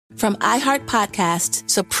From iHeart Podcasts,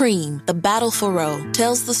 Supreme, The Battle for Roe,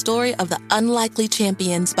 tells the story of the unlikely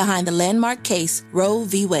champions behind the landmark case Roe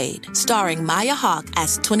v. Wade. Starring Maya Hawke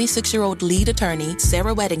as 26-year-old lead attorney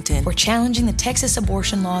Sarah Weddington. We're challenging the Texas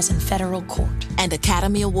abortion laws in federal court. And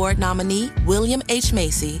Academy Award nominee William H.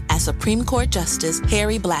 Macy as Supreme Court Justice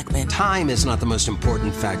Harry Blackmun. Time is not the most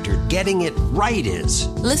important factor. Getting it right is.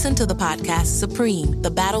 Listen to the podcast Supreme,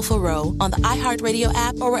 The Battle for Roe on the iHeartRadio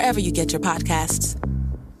app or wherever you get your podcasts.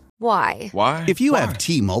 Why? If you have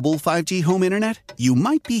T-Mobile 5G home internet, you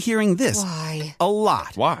might be hearing this a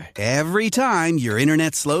lot. Why? Every time your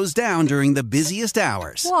internet slows down during the busiest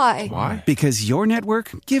hours. Why? Because your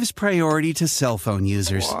network gives priority to cell phone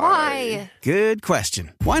users. Why? Good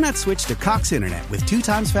question. Why not switch to Cox Internet with 2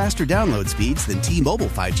 times faster download speeds than T-Mobile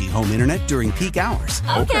 5G home internet during peak hours?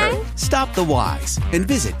 Okay. Stop the whys and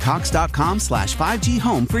visit cox.com/5G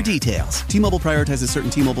home for details. T-Mobile prioritizes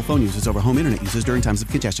certain T-Mobile phone users over home internet users during times of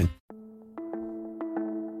congestion.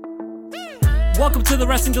 Welcome to the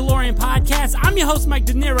Wrestling DeLorean podcast. I'm your host, Mike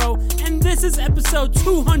De Niro, and this is episode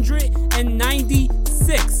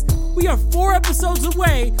 296. We are 4 episodes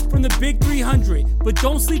away from the big 300, but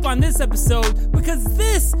don't sleep on this episode because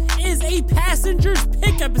this is a passengers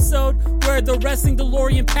pick episode where the Wrestling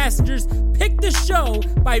DeLorean passengers pick the show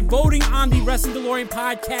by voting on the Wrestling DeLorean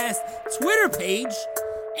podcast Twitter page.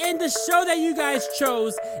 And the show that you guys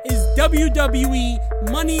chose is WWE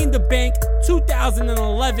Money in the Bank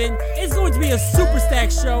 2011. It's going to be a super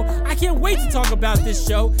stacked show. I can't wait to talk about this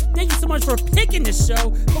show. Thank you so much for picking this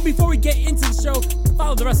show. But before we get into the show,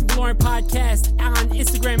 follow the Wrestling DeLorean podcast on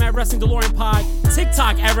Instagram at Wrestling DeLorean Pod,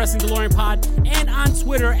 TikTok at Wrestling DeLorean Pod, and on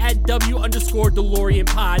Twitter at W_DeLorean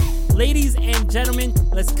Pod. Ladies and gentlemen,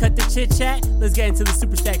 let's cut the chit chat. Let's get into the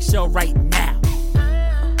super stacked show right now.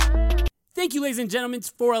 Thank you, ladies and gentlemen,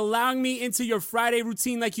 for allowing me into your Friday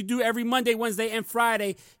routine like you do every Monday, Wednesday, and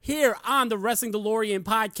Friday here on the Wrestling DeLorean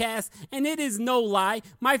podcast. And it is no lie,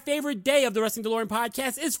 my favorite day of the Wrestling DeLorean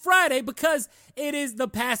podcast is Friday because it is the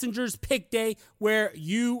passengers pick day where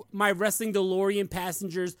you, my Wrestling DeLorean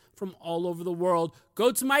passengers from all over the world,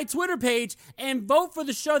 go to my Twitter page and vote for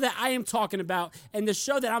the show that I am talking about. And the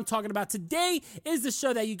show that I'm talking about today is the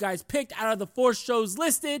show that you guys picked out of the 4 shows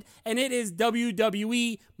listed, and it is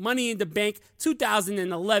WWE Money in the Bank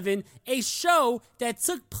 2011, a show that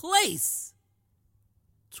took place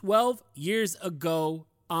 12 years ago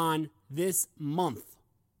on this month.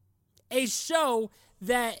 A show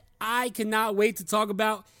that I cannot wait to talk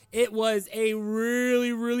about. It was a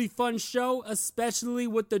really, really fun show, especially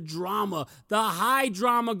with the drama, the high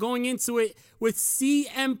drama going into it with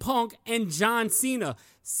CM Punk and John Cena.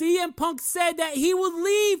 CM Punk said that he would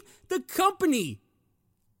leave the company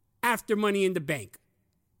after Money in the Bank.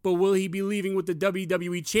 But will he be leaving with the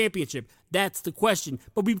WWE Championship? That's the question.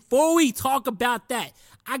 But before we talk about that,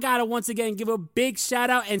 I gotta once again give a big shout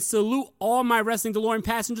out and salute all my Wrestling DeLorean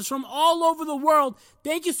passengers from all over the world.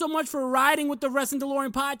 Thank you so much for riding with the Wrestling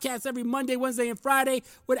DeLorean podcast every Monday, Wednesday, and Friday.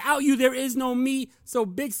 Without you, there is no me. So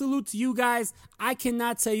big salute to you guys. I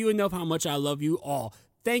cannot tell you enough how much I love you all.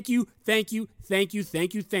 Thank you, thank you, thank you,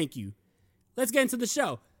 thank you, thank you. Let's get into the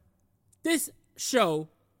show. This show,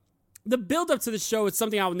 the build-up to the show is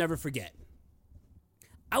something I will never forget.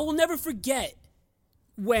 I will never forget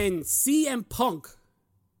when CM Punk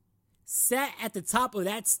sat at the top of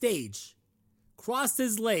that stage, crossed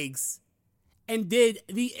his legs, and did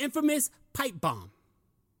the infamous pipe bomb.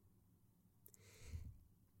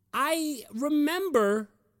 I remember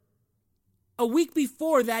a week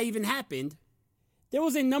before that even happened, there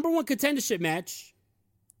was a number 1 contendership match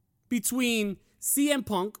between CM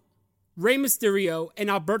Punk, Rey Mysterio, and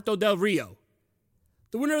Alberto Del Rio.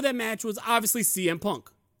 The winner of that match was obviously CM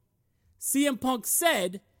Punk. CM Punk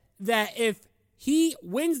said that if he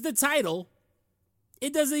wins the title,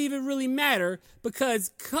 it doesn't even really matter because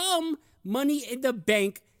come Money in the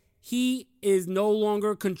Bank, he is no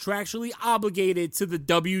longer contractually obligated to the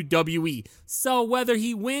WWE. So whether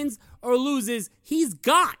he wins or loses, he's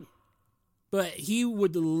gone. But he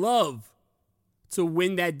would love to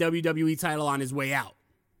win that WWE title on his way out.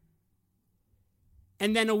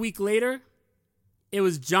 And then a week later, it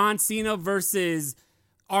was John Cena versus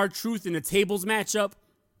R-Truth in a tables matchup.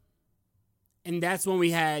 And that's when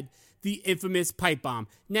we had the infamous pipe bomb.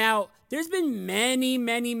 Now, there's been many,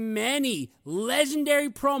 many, many legendary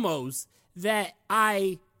promos that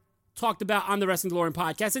I talked about on the Wrestling DeLorean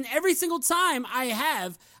podcast. And every single time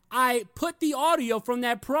I put the audio from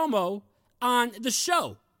that promo on the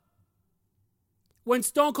show. When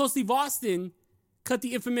Stone Cold Steve Austin cut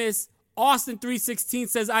the infamous Austin 316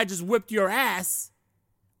 says, "I just whipped your ass."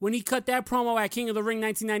 When he cut that promo at King of the Ring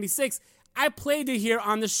 1996, I played it here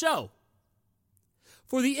on the show.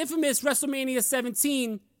 For the infamous WrestleMania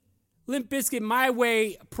 17 Limp Bizkit My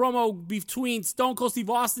Way promo between Stone Cold Steve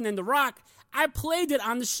Austin and The Rock, I played it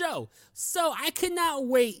on the show. So I could not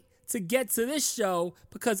wait to get to this show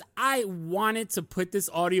because I wanted to put this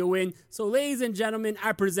audio in. So ladies and gentlemen,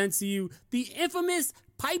 I present to you the infamous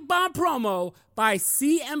pipe bomb promo by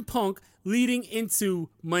CM Punk leading into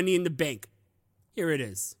Money in the Bank. Here it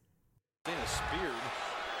is.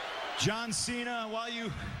 John Cena, while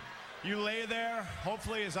you lay there,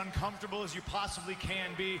 hopefully as uncomfortable as you possibly can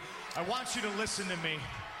be, I want you to listen to me.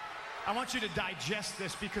 I want you to digest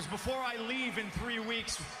this, because before I leave in 3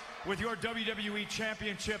 weeks with your WWE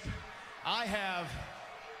Championship, I have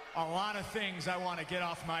a lot of things I want to get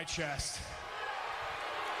off my chest.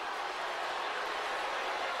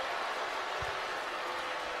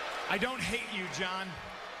 I don't hate you, John.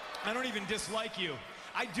 I don't even dislike you.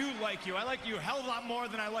 I do like you. I like you a hell of a lot more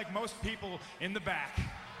than I like most people in the back.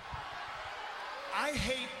 I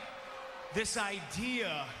hate this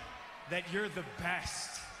idea that you're the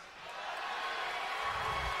best.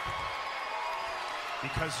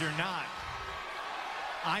 Because you're not.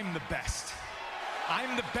 I'm the best.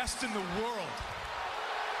 I'm the best in the world.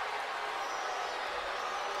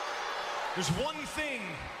 There's one thing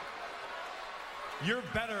you're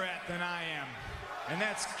better at than I am, and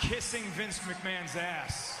that's kissing Vince McMahon's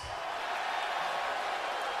ass.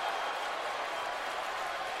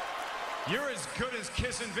 You're as good as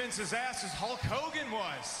kissing Vince's ass as Hulk Hogan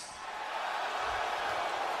was.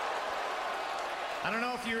 I don't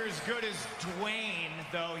know if you're as good as Dwayne,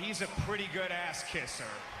 though. He's a pretty good ass kisser.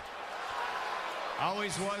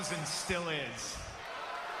 Always was and still is.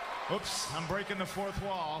 Oops, I'm breaking the fourth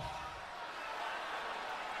wall.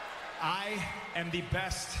 I am the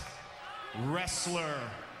best wrestler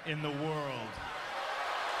in the world.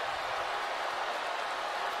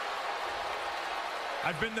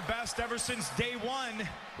 I've been the best ever since day one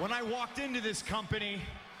when I walked into this company,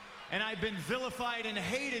 and I've been vilified and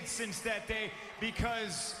hated since that day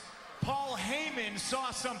because Paul Heyman saw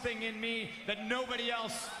something in me that nobody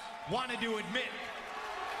else wanted to admit.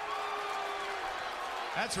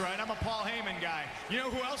 That's right, I'm a Paul Heyman guy. You know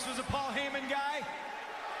who else was a Paul Heyman guy?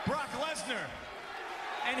 Brock Lesnar.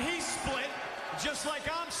 And he split just like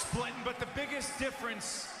I'm splitting, but the biggest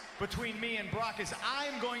difference between me and Brock is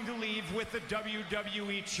I'm going to leave with the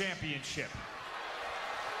WWE Championship.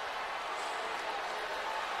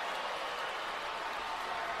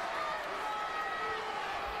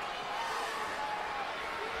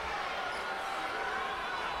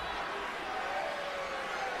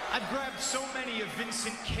 I've grabbed so many of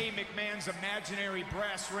Vincent K. McMahon's imaginary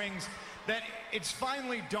brass rings that it's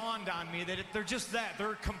finally dawned on me that they're just that.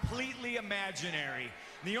 They're completely imaginary.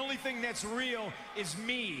 The only thing that's real is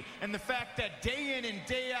me, and the fact that day in and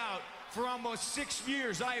day out for almost 6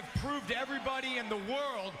 years I have proved to everybody in the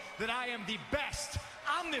world that I am the best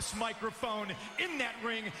on this microphone, in that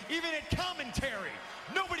ring, even at commentary.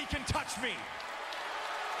 Nobody can touch me.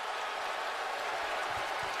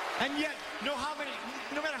 And yet, no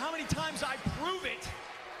matter how many times I prove it,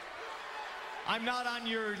 I'm not on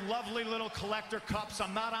your lovely little collector cups.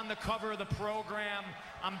 I'm not on the cover of the program.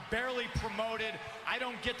 I'm barely promoted. I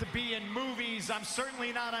don't get to be in movies. I'm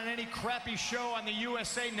certainly not on any crappy show on the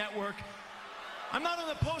USA Network. I'm not on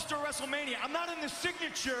the poster of WrestleMania. I'm not in the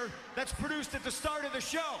signature that's produced at the start of the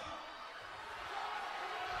show.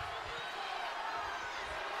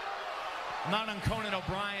 I'm not on Conan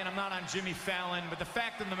O'Brien, I'm not on Jimmy Fallon, but the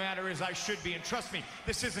fact of the matter is I should be, and trust me,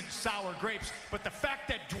 this isn't sour grapes, but the fact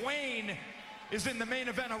that Dwayne is in the main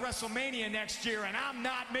event of WrestleMania next year and I'm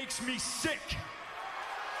not makes me sick.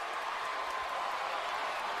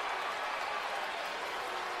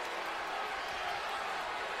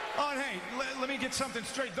 Oh, and hey, let me get something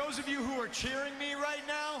straight. Those of you who are cheering me right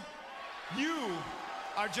now, you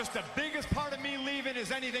are just the biggest part of me leaving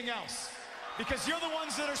as anything else. Because you're the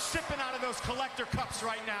ones that are sipping out of those collector cups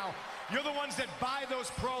right now. You're the ones that buy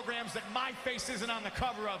those programs that my face isn't on the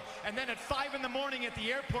cover of. And then at 5 in the morning at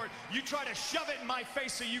the airport, you try to shove it in my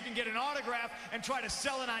face so you can get an autograph and try to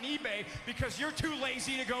sell it on eBay because you're too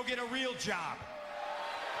lazy to go get a real job.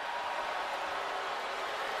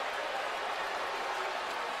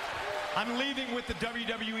 I'm leaving with the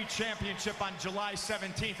WWE Championship on July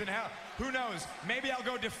 17th, and hell, who knows, maybe I'll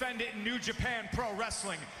go defend it in New Japan Pro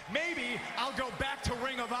Wrestling. Maybe I'll go back to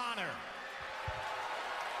Ring of Honor.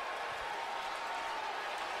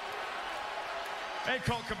 Hey,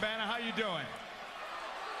 Colt Cabana, how you doing?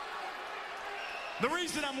 The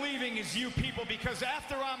reason I'm leaving is you people, because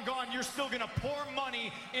after I'm gone, you're still gonna pour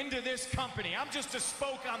money into this company. I'm just a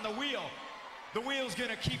spoke on the wheel. The wheel's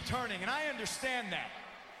gonna keep turning, and I understand that.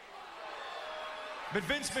 But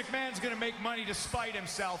Vince McMahon's going to make money to spite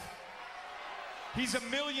himself. He's a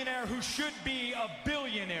millionaire who should be a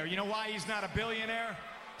billionaire. You know why he's not a billionaire?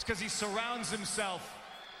 It's because he surrounds himself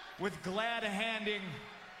with glad-handing,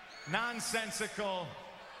 nonsensical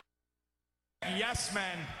yes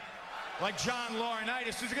men like John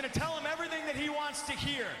Laurinaitis, who's going to tell him everything that he wants to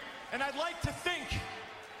hear. And I'd like to think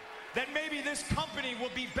that maybe this company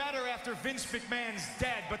will be better after Vince McMahon's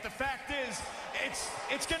dead. But the fact is,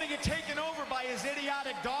 it's going to get taken over by his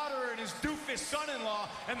idiotic daughter and his doofus son-in-law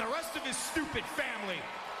and the rest of his stupid family.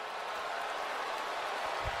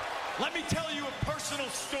 Let me tell you a personal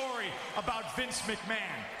story about Vince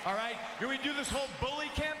McMahon, all right? Here we do this whole bully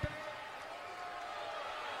campaign.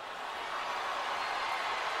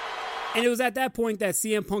 And it was at that point that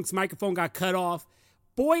CM Punk's microphone got cut off.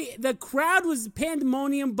 Boy, the crowd was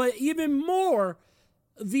pandemonium, but even more,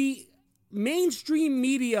 the mainstream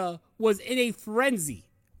media was in a frenzy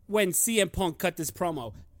when CM Punk cut this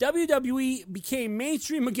promo. WWE became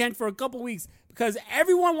mainstream again for a couple weeks because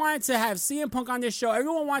everyone wanted to have CM Punk on this show.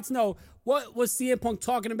 Everyone wants to know, what was CM Punk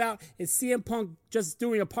talking about? Is CM Punk just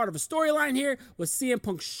doing a part of a storyline here? Was CM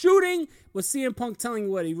Punk shooting? Was CM Punk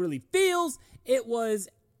telling what he really feels? It was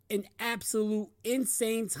an absolute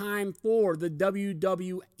insane time for the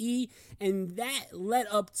WWE, and that led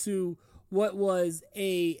up to what was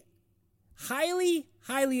a highly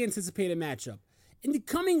anticipated matchup. In the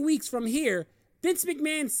coming weeks from here, Vince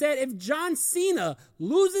McMahon said if John Cena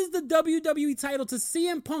loses the WWE title to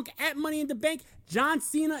CM Punk at Money in the Bank, John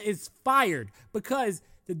Cena is fired because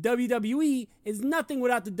the WWE is nothing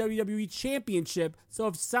without the WWE Championship. So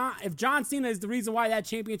if John Cena is the reason why that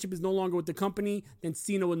championship is no longer with the company, then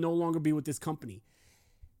Cena will no longer be with this company.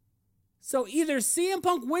 So either CM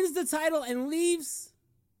Punk wins the title and leaves,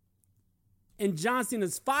 and John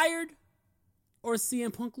Cena's fired, or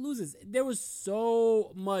CM Punk loses. There was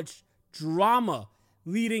so much drama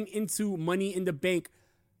leading into Money in the Bank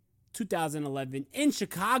 2011 in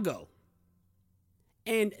Chicago.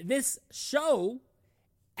 And this show,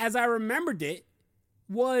 as I remembered it,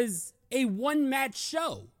 was a one-match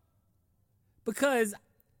show because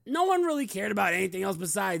no one really cared about anything else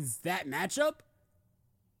besides that matchup.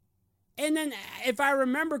 And then if I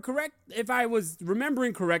was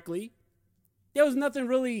remembering correctly, there was nothing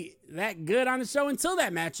really that good on the show until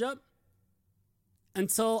that matchup,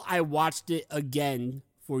 until I watched it again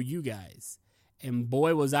for you guys. And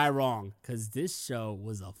boy, was I wrong, because this show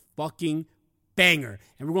was a fucking banger.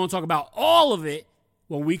 And we're going to talk about all of it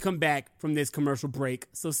when we come back from this commercial break.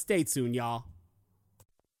 So stay tuned, y'all.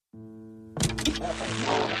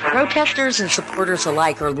 Protesters and supporters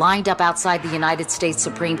alike are lined up outside the United States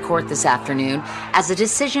Supreme Court this afternoon as a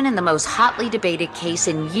decision in the most hotly debated case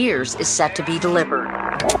in years is set to be delivered.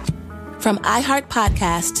 From iHeart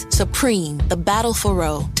Podcasts, Supreme, The Battle for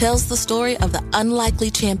Roe, tells the story of the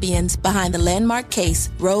unlikely champions behind the landmark case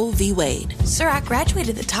Roe v. Wade. Sir, I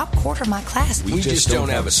graduated the top quarter of my class. We just don't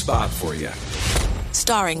have a spot for you.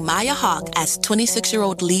 Starring Maya Hawke as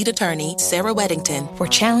 26-year-old lead attorney Sarah Weddington. We're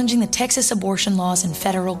challenging the Texas abortion laws in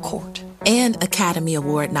federal court. And Academy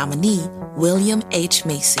Award nominee William H.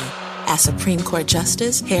 Macy as Supreme Court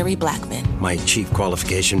Justice Harry Blackmun. My chief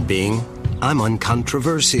qualification being, I'm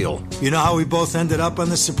uncontroversial. You know how we both ended up on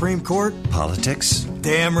the Supreme Court? Politics?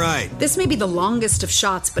 Damn right. This may be the longest of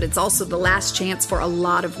shots, but it's also the last chance for a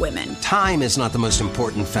lot of women. Time is not the most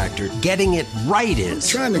important factor. Getting it right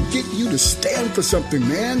is. I'm trying to get you to stand for something,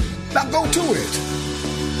 man. Now go to it.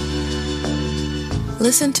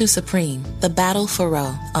 Listen to Supreme, The Battle for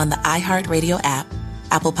Roe on the iHeartRadio app,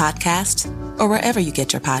 Apple Podcasts, or wherever you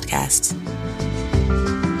get your podcasts.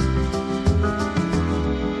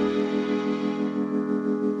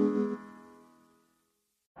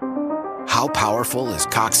 How powerful is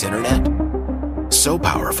Cox Internet? So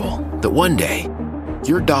powerful that one day,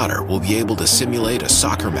 your daughter will be able to simulate a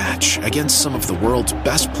soccer match against some of the world's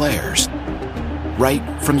best players right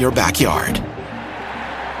from your backyard.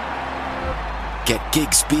 Get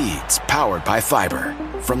gig speeds powered by fiber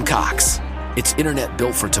from Cox. It's internet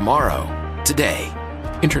built for tomorrow, today.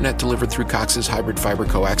 Internet delivered through Cox's hybrid fiber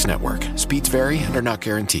coax network. Speeds vary and are not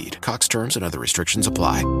guaranteed. Cox terms and other restrictions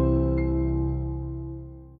apply.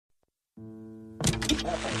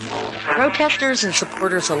 Protesters and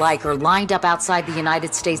supporters alike are lined up outside the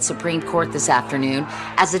United States Supreme Court this afternoon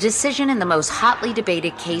as a decision in the most hotly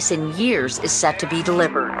debated case in years is set to be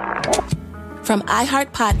delivered. From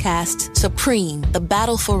iHeart Podcasts, Supreme, The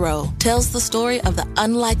Battle for Roe, tells the story of the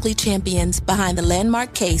unlikely champions behind the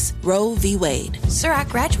landmark case Roe v. Wade. Sir, I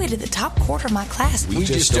graduated the top quarter of my class. We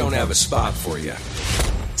just don't have a spot for you.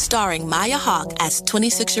 Starring Maya Hawke as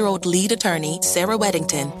 26-year-old lead attorney Sarah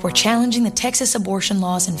Weddington. We're challenging the Texas abortion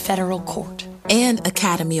laws in federal court. and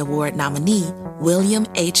Academy Award nominee William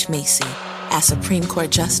H. Macy as Supreme Court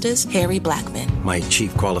Justice Harry Blackmun. My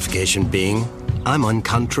chief qualification being, I'm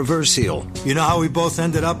uncontroversial. You know how we both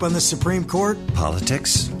ended up on the Supreme Court?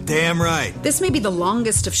 Politics? Damn right. This may be the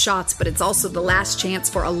longest of shots, but it's also the last chance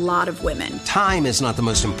for a lot of women. Time is not the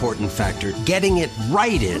most important factor. Getting it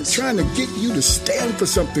right is. I'm trying to get you to stand for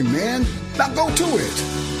something, man. Now go to it.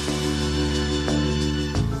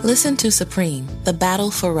 Listen to Supreme, The Battle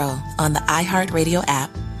for Roe on the iHeartRadio app,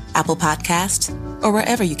 Apple Podcasts, or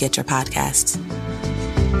wherever you get your podcasts.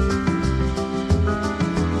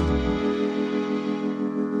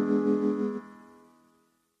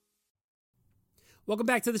 Welcome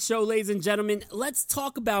back to the show, ladies and gentlemen. Let's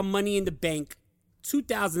talk about Money in the Bank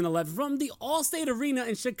 2011 from the Allstate Arena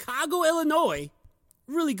in Chicago, Illinois.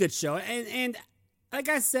 Really good show. And like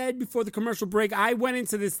I said before the commercial break, I went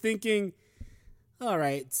into this thinking, all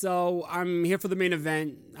right, so I'm here for the main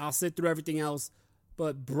event. I'll sit through everything else.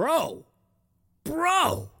 But bro,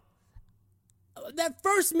 that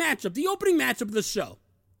first matchup, the opening matchup of the show,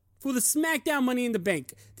 for the SmackDown Money in the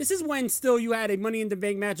Bank. This is when still you had a Money in the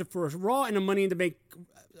Bank matchup for Raw and a Money in the Bank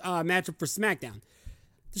matchup for SmackDown.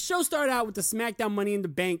 The show started out with the SmackDown Money in the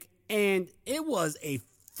Bank, and it was a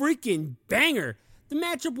freaking banger. The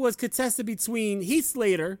matchup was contested between Heath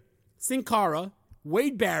Slater, Sin Cara,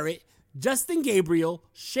 Wade Barrett, Justin Gabriel,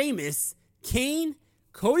 Sheamus, Kane,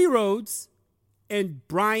 Cody Rhodes, and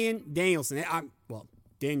Bryan Danielson.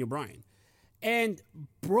 Daniel Bryan. And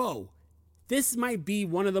bro, this might be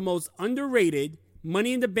one of the most underrated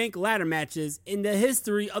Money in the Bank ladder matches in the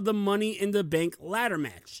history of the Money in the Bank ladder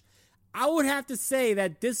match. I would have to say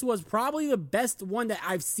that this was probably the best one that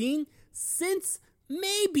I've seen since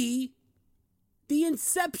maybe the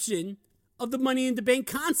inception of the Money in the Bank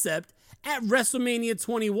concept at WrestleMania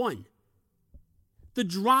 21. The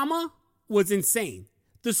drama was insane.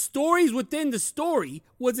 The stories within the story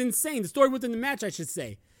was insane. The story within the match, I should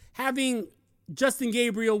say. Having Justin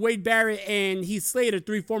Gabriel, Wade Barrett, and Heath Slater,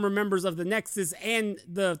 3 former members of the Nexus and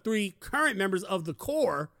the 3 current members of the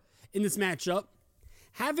Core in this matchup.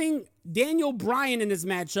 Having Daniel Bryan in this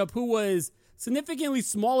matchup, who was significantly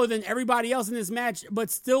smaller than everybody else in this match, but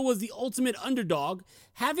still was the ultimate underdog.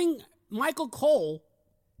 Having Michael Cole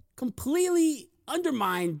completely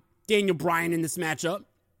undermine Daniel Bryan in this matchup.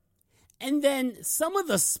 And then some of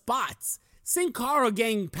the spots, Sin Cara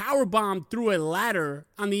getting powerbombed through a ladder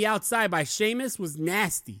on the outside by Sheamus was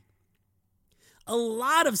nasty. A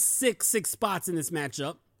lot of sick spots in this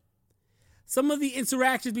matchup. Some of the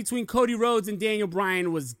interactions between Cody Rhodes and Daniel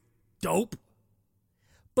Bryan was dope.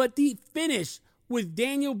 But the finish with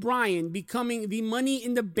Daniel Bryan becoming the Money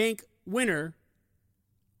in the Bank winner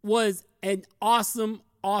was an awesome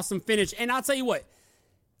finish. And I'll tell you what,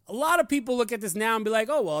 a lot of people look at this now and be like,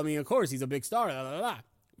 oh, well, I mean, of course, he's a big star, blah, blah, blah.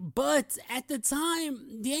 But at the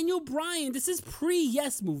time, Daniel Bryan, this is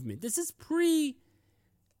pre-Yes Movement. This is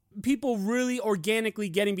pre-people really organically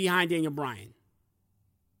getting behind Daniel Bryan.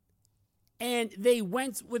 And they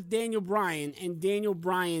went with Daniel Bryan, and Daniel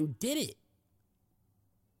Bryan did it.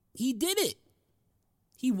 He did it.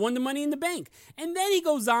 He won the Money in the Bank. And then he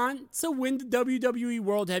goes on to win the WWE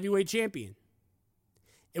World Heavyweight Champion.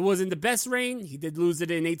 It wasn't the best reign. He did lose it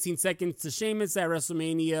in 18 seconds to Sheamus at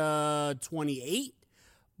WrestleMania 28.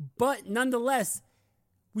 But nonetheless,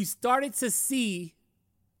 we started to see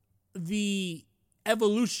the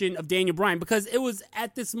evolution of Daniel Bryan because it was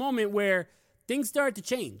at this moment where things started to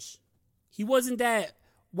change. He wasn't that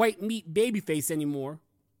white meat babyface anymore.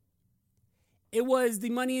 It was the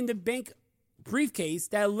Money in the Bank briefcase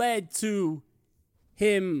that led to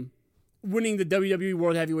him winning the WWE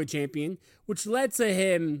World Heavyweight Champion, which led to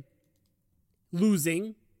him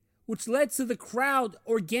losing, which led to the crowd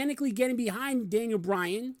organically getting behind Daniel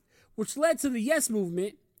Bryan, which led to the Yes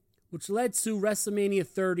Movement, which led to WrestleMania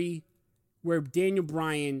 30, where Daniel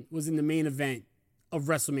Bryan was in the main event of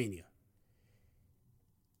WrestleMania.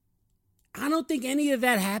 I don't think any of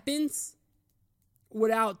that happens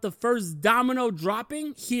without the first domino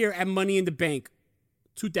dropping here at Money in the Bank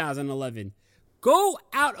 2011. Go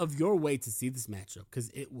out of your way to see this matchup because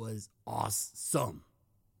it was awesome.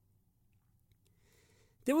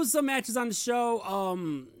 There was some matches on the show,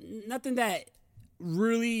 nothing that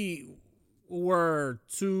really were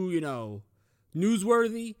too,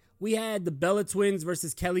 newsworthy. We had the Bella Twins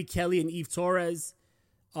versus Kelly Kelly and Eve Torres.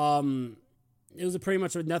 It was pretty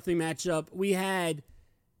much a nothing matchup. We had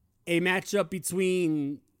a matchup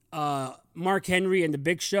between Mark Henry and the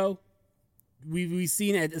Big Show. We've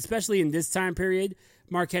seen it, especially in this time period,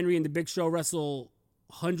 Mark Henry and the Big Show wrestle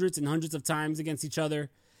hundreds and hundreds of times against each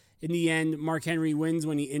other. In the end, Mark Henry wins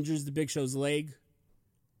when he injures the Big Show's leg.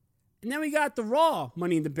 And then we got the Raw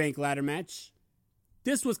Money in the Bank ladder match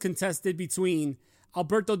This was contested between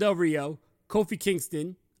Alberto Del Rio, Kofi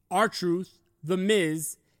Kingston, R-Truth, The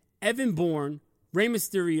Miz, Evan Bourne, Rey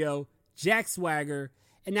Mysterio, Jack Swagger,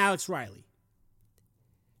 and Alex Riley.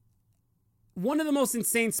 One of the most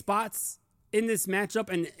insane spots in this matchup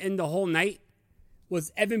and in the whole night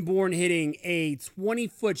was Evan Bourne hitting a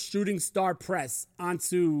 20-foot shooting star press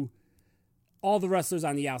onto all the wrestlers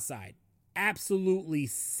on the outside. Absolutely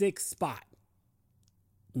sick spot.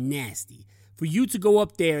 Nasty. For you to go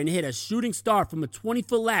up there and hit a shooting star from a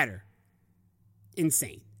 20-foot ladder,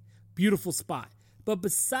 insane. Beautiful spot. But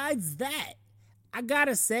besides that, I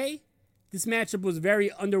gotta say, this matchup was very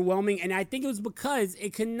underwhelming, and I think it was because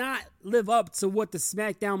it could not live up to what the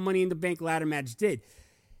SmackDown Money in the Bank ladder match did.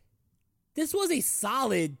 This was a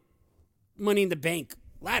solid Money in the Bank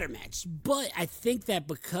ladder match, but I think that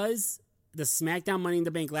because the SmackDown Money in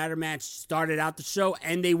the Bank ladder match started out the show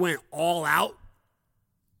and they went all out,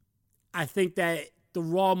 I think that the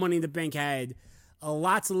Raw Money in the Bank had a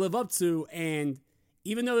lot to live up to, and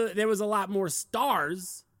even though there was a lot more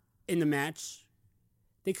stars in the match,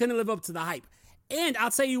 they couldn't live up to the hype. And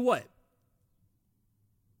I'll tell you what,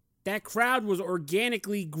 that crowd was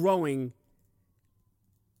organically growing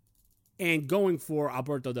and going for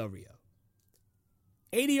Alberto Del Rio.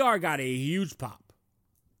 ADR got a huge pop.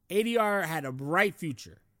 ADR had a bright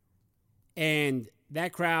future. And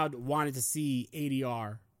that crowd wanted to see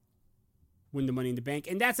ADR win the Money in the Bank.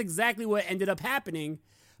 And that's exactly what ended up happening,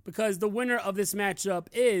 because the winner of this matchup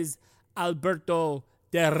is Alberto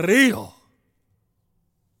Del Rio.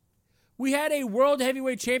 We had a World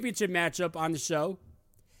Heavyweight Championship matchup on the show.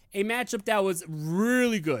 A matchup that was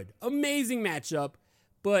really good. Amazing matchup.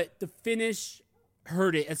 But the finish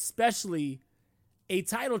hurt it, especially a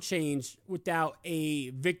title change without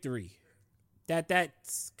a victory.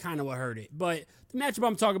 That's kind of what hurt it. But the matchup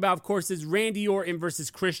I'm talking about, of course, is Randy Orton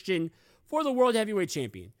versus Christian for the World Heavyweight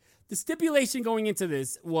Champion. The stipulation going into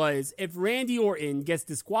this was if Randy Orton gets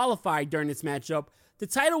disqualified during this matchup, the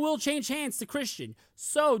title will change hands to Christian.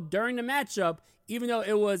 So during the matchup, even though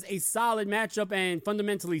it was a solid matchup and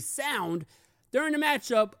fundamentally sound, during the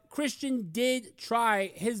matchup, Christian did try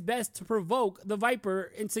his best to provoke the Viper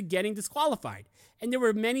into getting disqualified. And there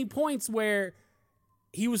were many points where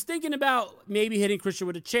he was thinking about maybe hitting Christian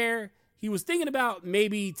with a chair. He was thinking about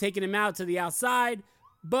maybe taking him out to the outside.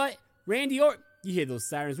 But Randy Orton, you hear those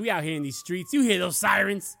sirens. We out here in these streets. You hear those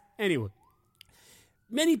sirens. Anyway,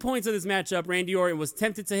 many points of this matchup, Randy Orton was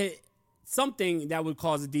tempted to hit something that would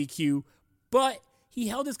cause a DQ, but he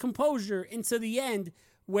held his composure until the end,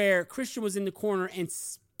 where Christian was in the corner and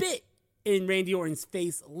spit in Randy Orton's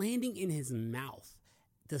face, landing in his mouth.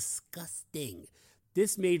 Disgusting.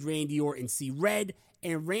 This made Randy Orton see red,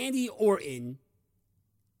 and Randy Orton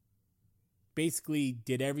basically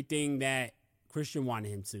did everything that Christian wanted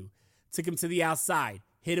him to. Took him to the outside,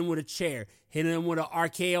 hit him with a chair, hit him with an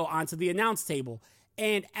RKO onto the announce table.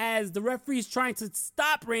 And as the referee is trying to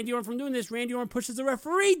stop Randy Orton from doing this, Randy Orton pushes the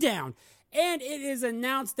referee down. And it is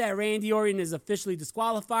announced that Randy Orton is officially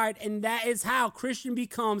disqualified, and that is how Christian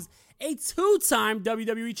becomes a two-time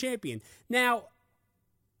WWE champion. Now,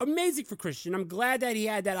 amazing for Christian. I'm glad that he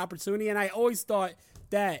had that opportunity, and I always thought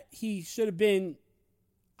that he should have been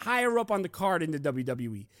higher up on the card in the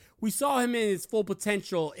WWE. We saw him in his full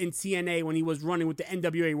potential in TNA when he was running with the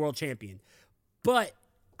NWA World Champion. But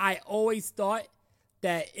I always thought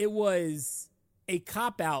that it was a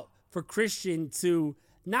cop-out for Christian to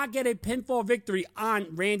not get a pinfall victory on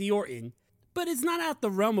Randy Orton. But it's not out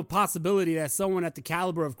the realm of possibility that someone at the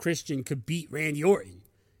caliber of Christian could beat Randy Orton.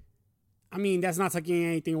 I mean, that's not taking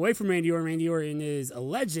anything away from Randy Orton. Randy Orton is a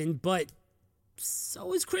legend, but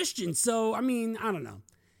so is Christian. So, I mean, I don't know.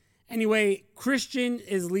 Anyway, Christian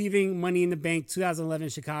is leaving Money in the Bank 2011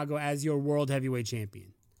 Chicago as your World Heavyweight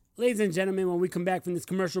Champion. Ladies and gentlemen, when we come back from this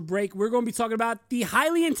commercial break, we're going to be talking about the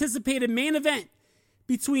highly anticipated main event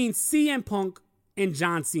between CM Punk and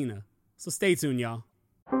John Cena. So stay tuned, y'all.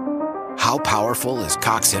 How powerful is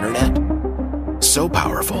Cox Internet? So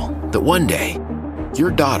powerful that one day,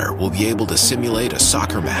 your daughter will be able to simulate a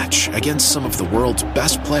soccer match against some of the world's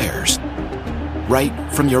best players right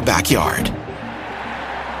from your backyard.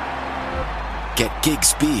 Get gig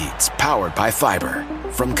speeds powered by fiber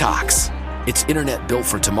from Cox. It's internet built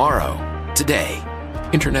for tomorrow, today.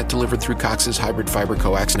 Internet delivered through Cox's hybrid fiber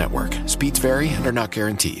coax network. Speeds vary and are not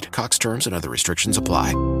guaranteed. Cox terms and other restrictions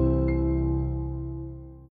apply.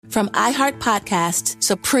 From iHeart Podcasts,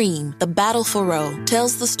 Supreme, The Battle for Roe,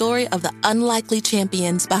 tells the story of the unlikely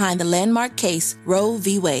champions behind the landmark case Roe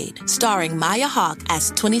v. Wade, starring Maya Hawke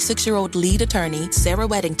as 26-year-old lead attorney Sarah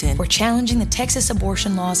Weddington. We're challenging the Texas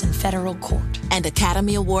abortion laws in federal court. And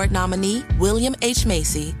Academy Award nominee William H.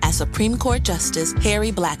 Macy as Supreme Court Justice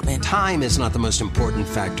Harry Blackmun. Time is not the most important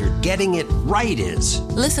factor. Getting it right is.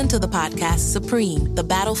 Listen to the podcast Supreme, The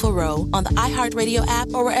Battle for Roe on the iHeartRadio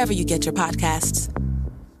app or wherever you get your podcasts.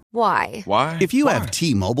 Why? Why? If you have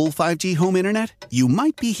T-Mobile 5G home internet, you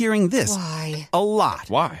might be hearing this Why? a lot.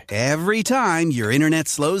 Why? Every time your internet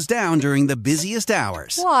slows down during the busiest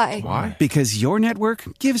hours. Why? Because your network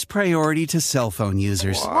gives priority to cell phone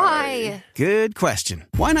users. Why? Good question.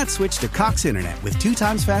 Why not switch to Cox Internet with 2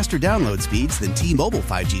 times faster download speeds than T-Mobile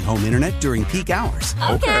 5G home internet during peak hours?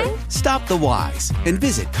 Okay. Stop the whys and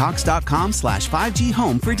visit cox.com/5G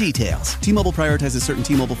home for details. T-Mobile prioritizes certain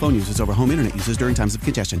T-Mobile phone users over home internet users during times of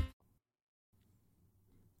congestion.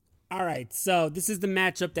 All right, so this is the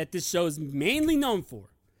matchup that this show is mainly known for.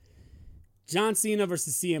 John Cena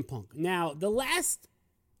versus CM Punk. Now, the last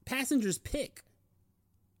Passengers pick,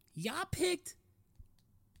 y'all picked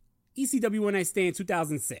ECW One Night Stand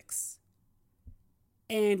 2006.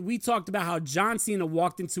 And we talked about how John Cena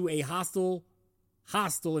walked into a hostile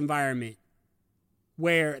environment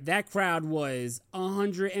where that crowd was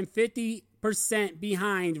 150%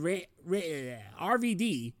 behind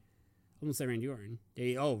RVD. I almost say Randy Orton.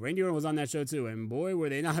 Randy Orton was on that show too, and boy, were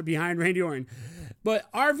they not behind Randy Orton. But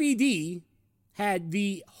RVD had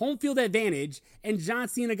the home field advantage, and John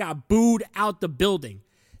Cena got booed out the building.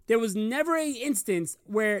 There was never an instance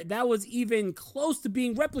where that was even close to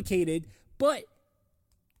being replicated, but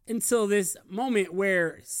until this moment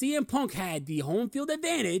where CM Punk had the home field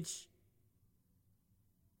advantage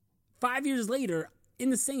 5 years later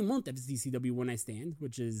in the same month as DCW One Night Stand,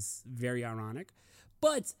 which is very ironic.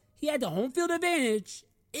 But he had the home field advantage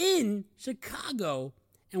in Chicago.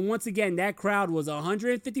 And once again, that crowd was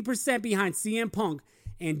 150% behind CM Punk,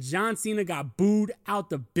 and John Cena got booed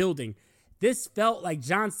out the building. This felt like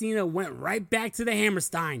John Cena went right back to the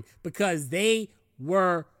Hammerstein because they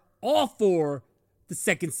were all for the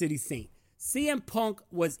Second City Saint. CM Punk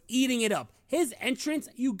was eating it up. His entrance,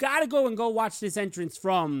 you got to go watch this entrance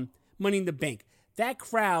from Money in the Bank. That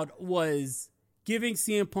crowd was giving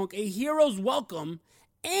CM Punk a hero's welcome,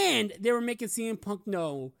 and they were making CM Punk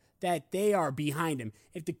know that they are behind him.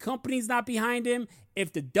 If the company's not behind him,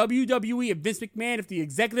 if the WWE, if Vince McMahon, if the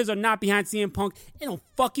executives are not behind CM Punk, it don't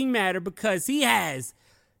fucking matter because he has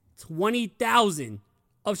 20,000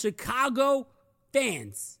 of Chicago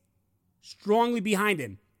fans strongly behind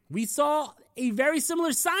him. We saw a very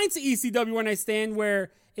similar sign to ECW One Night Stand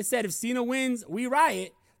where it said if Cena wins, we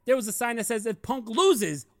riot. There was a sign that says if Punk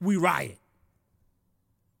loses, we riot.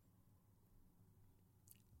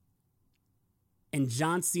 And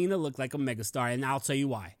John Cena looked like a megastar, and I'll tell you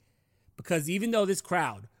why. Because even though this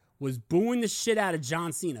crowd was booing the shit out of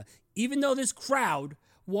John Cena, even though this crowd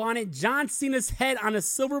wanted John Cena's head on a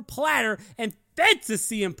silver platter and fed to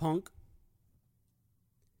CM Punk,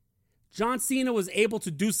 John Cena was able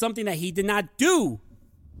to do something that he did not do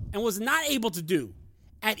and was not able to do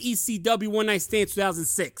at ECW One Night Stand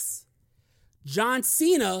 2006. John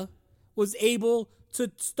Cena was able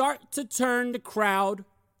to start to turn the crowd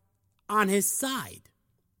on his side.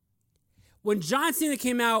 When John Cena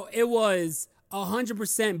came out, it was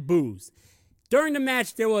 100% boos. During the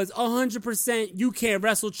match, there was 100% you can't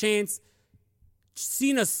wrestle chants,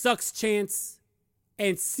 Cena sucks chants,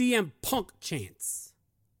 and CM Punk chants.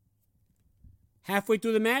 Halfway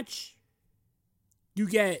through the match, you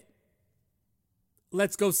get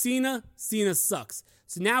let's go Cena, Cena sucks.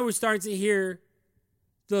 So now we're starting to hear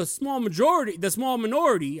the small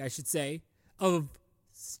minority, I should say, of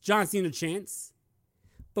John Cena chants.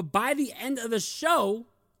 But by the end of the show,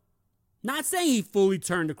 not saying he fully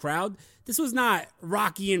turned the crowd. This was not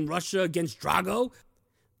Rocky in Russia against Drago.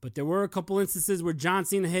 But there were a couple instances where John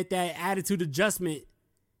Cena hit that attitude adjustment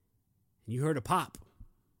and you heard a pop.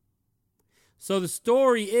 So the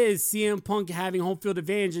story is CM Punk having home field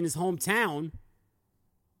advantage in his hometown.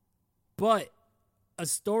 But a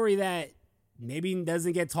story that maybe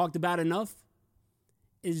doesn't get talked about enough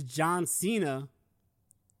is John Cena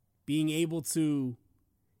being able to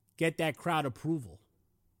get that crowd approval.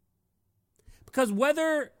 Because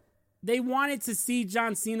whether they wanted to see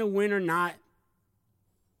John Cena win or not,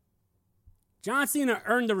 John Cena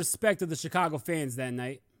earned the respect of the Chicago fans that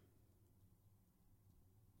night.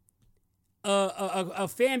 A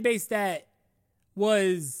fan base that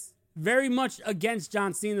was very much against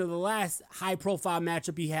John Cena the last high-profile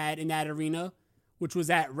matchup he had in that arena, which was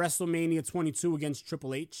at WrestleMania 22 against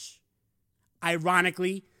Triple H.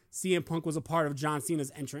 Ironically, CM Punk was a part of John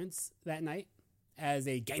Cena's entrance that night as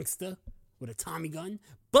a gangster with a Tommy gun.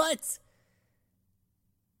 But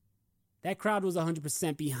that crowd was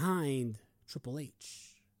 100% behind Triple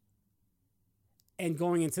H. And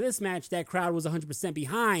going into this match, that crowd was 100%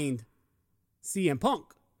 behind CM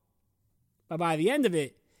Punk. But by the end of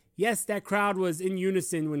it, yes, that crowd was in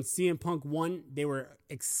unison when CM Punk won. They were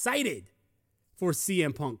excited for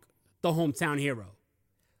CM Punk, the hometown hero.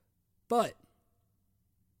 But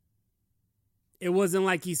it wasn't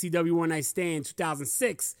like ECW One Night Stand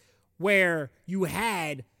 2006, where you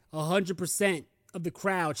had 100% of the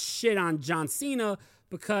crowd shit on John Cena,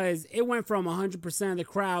 because it went from 100% of the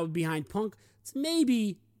crowd behind Punk to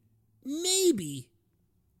maybe 80-20.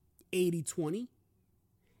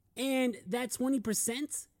 And that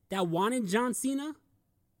 20% that wanted John Cena,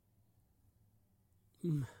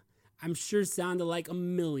 I'm sure sounded like a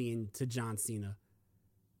million to John Cena.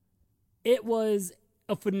 It was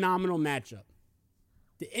a phenomenal matchup.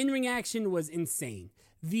 The in-ring action was insane.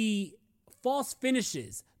 The false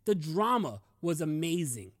finishes, the drama was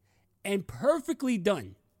amazing and perfectly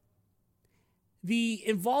done. The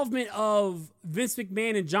involvement of Vince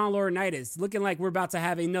McMahon and John Laurinaitis, looking like we're about to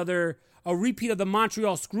have a repeat of the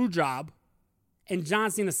Montreal Screwjob, and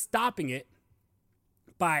John Cena stopping it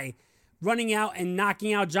by running out and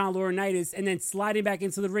knocking out John Laurinaitis and then sliding back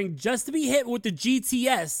into the ring just to be hit with the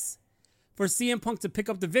GTS for CM Punk to pick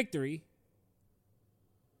up the victory.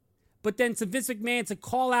 But then to Vince McMahon to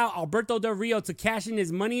call out Alberto Del Rio to cash in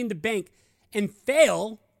his Money in the Bank and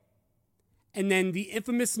fail. And then the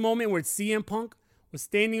infamous moment where CM Punk was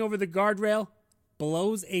standing over the guardrail,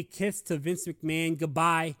 blows a kiss to Vince McMahon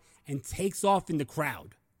goodbye, and takes off in the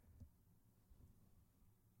crowd.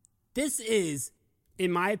 This is,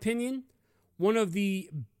 in my opinion, one of the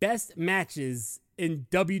best matches in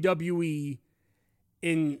WWE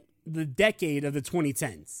in the decade of the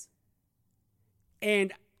 2010s.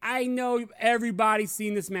 And I know everybody's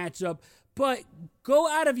seen this matchup, but go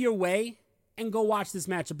out of your way and go watch this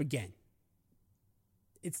matchup again.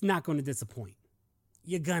 It's not going to disappoint.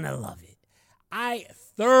 You're going to love it. I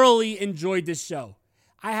thoroughly enjoyed this show.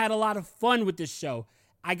 I had a lot of fun with this show.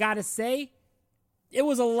 I got to say, it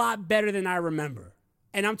was a lot better than I remember.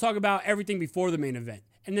 And I'm talking about everything before the main event.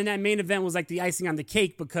 And then that main event was like the icing on the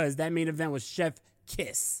cake, because that main event was Chef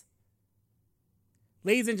Kiss.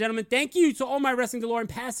 Ladies and gentlemen, thank you to all my Wrestling DeLorean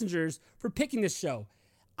passengers for picking this show.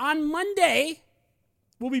 On Monday,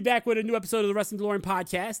 we'll be back with a new episode of the Wrestling DeLorean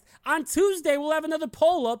podcast. On Tuesday, we'll have another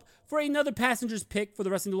poll up for another passenger's pick for the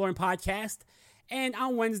Wrestling DeLorean podcast. And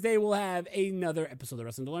on Wednesday, we'll have another episode of the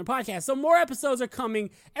Wrestling DeLorean podcast. So more episodes are coming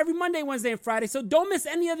every Monday, Wednesday, and Friday. So don't miss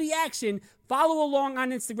any of the action. Follow along on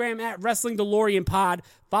Instagram at Wrestling DeLorean Pod.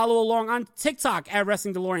 Follow along on TikTok at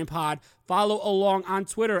Wrestling DeLorean Pod. Follow along on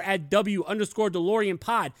Twitter at W_DeLorean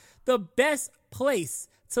Pod. The best place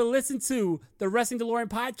to listen to the Wrestling DeLorean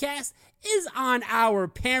podcast is on our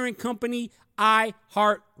parent company,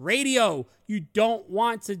 iHeartRadio. You don't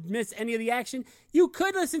want to miss any of the action? You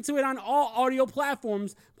could listen to it on all audio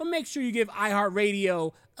platforms, but make sure you give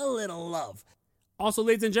iHeartRadio a little love. Also,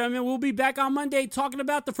 ladies and gentlemen, we'll be back on Monday talking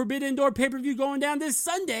about the Forbidden Door pay-per-view going down this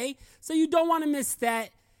Sunday, so you don't want to miss that.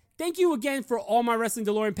 Thank you again for all my Wrestling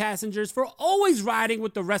DeLorean passengers for always riding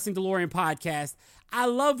with the Wrestling DeLorean podcast. I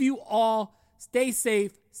love you all. Stay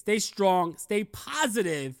safe, stay strong, stay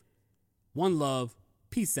positive. One love.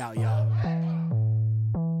 Peace out, y'all.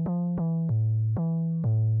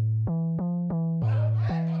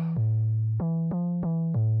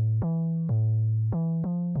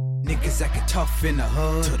 Niggas acting tough in the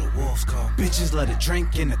hood, till the wolves come. Bitches let a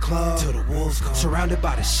drink in the club, till the wolves come. Surrounded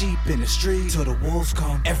by the sheep in the street, till the wolves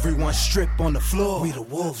come. Everyone strip on the floor, we the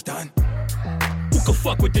wolves done. Who could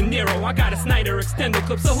fuck with De Niro? I got a Snyder extender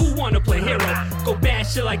clip, so who wanna play hero? Go bad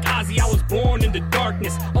shit like Ozzy, I was born in the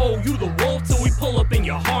darkness. Oh, you the wolf till we pull up and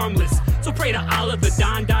you're harmless. So pray to Allah, the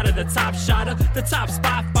Don Dada, the top shotter, the top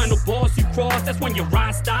spot, final boss you cross, that's when your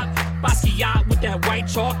ride stop. Basquiat with that white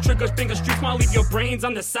chalk, triggers, finger streaks, might leave your brains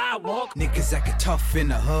on the sidewalk. Niggas acting tough in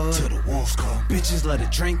the hood, till the wolves come. Bitches let a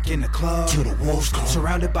drink in the club, till the wolves come.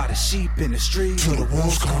 Surrounded by the sheep in the street, till the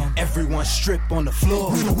wolves come. Everyone strip on the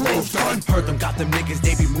floor, we the wolves done. Heard them got them niggas,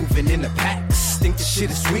 they be moving in the packs. Think the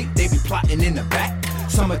shit is sweet, they be plotting in the back.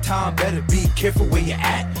 Summertime, better be careful where you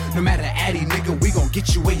at. No matter addy, nigga, we gon'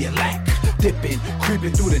 get you where you lack. Dipping,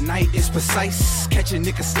 creeping through the night is precise. Catch a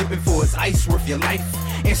nigga slipping for his ice, worth your life.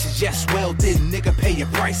 Answer's yes, well, did nigga pay your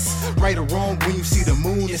price? Right or wrong, when you see the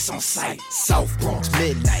moon, it's on sight. South Bronx,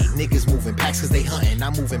 midnight, niggas moving packs cause they hunting.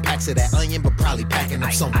 I'm moving packs of that onion, but probably packing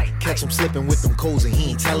up something. Catch him slipping with them codes and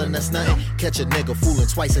he ain't telling us nothing. Catch a nigga fooling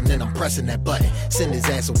twice and then I'm pressing that button. Send his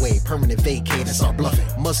ass away, permanent vacate and start bluffing.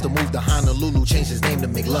 Musta moved to Honolulu, changed his name to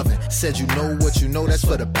McLovin. Said you know what you know, that's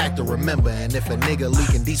for the back to remember. And if a nigga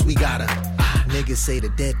leaking these, we gotta. Niggas say the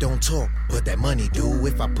dead don't talk, but that money do.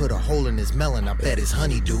 If I put a hole in his melon, I bet his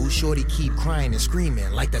honey do. Shorty keep crying and screaming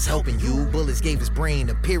like that's helping you. Bullets gave his brain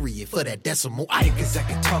a period for that decimal. Niggas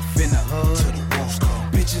acting tough in the hood till the wolves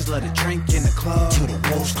come. Bitches let it drink in the club till the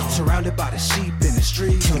wolves come. Surrounded by the sheep in the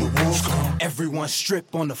street till the wolves come. Everyone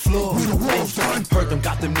strip on the floor. The wolves done. Heard them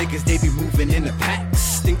got them niggas, they be moving in the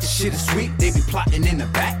packs. Think the shit is sweet, they be plotting in the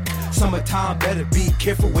back. Summertime, better be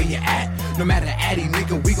careful where you at. No matter addy,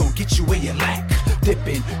 nigga, we gon' get you where you lack.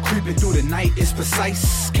 Dipping, creeping through the night is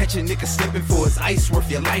precise. Catch a nigga slipping for his ice, worth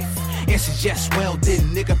your life. Answer's yes, well, did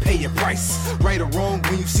nigga pay your price? Right or wrong,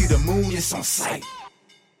 when you see the moon, it's on sight.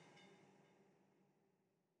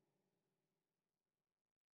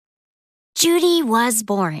 Judy was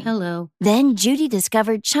boring. Hello. Then Judy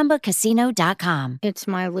discovered ChumbaCasino.com. It's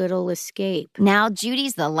my little escape. Now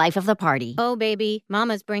Judy's the life of the party. Oh, baby,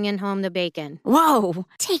 mama's bringing home the bacon. Whoa,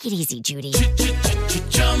 take it easy, Judy.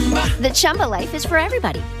 The Chumba life is for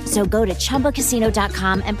everybody. So go to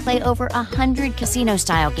ChumbaCasino.com and play over 100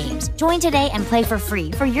 casino-style games. Join today and play for free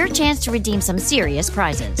for your chance to redeem some serious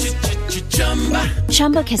prizes.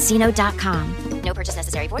 ChumbaCasino.com. No purchase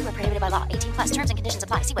necessary. Void where prohibited by law. 18+. Terms and conditions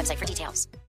apply. See website for details.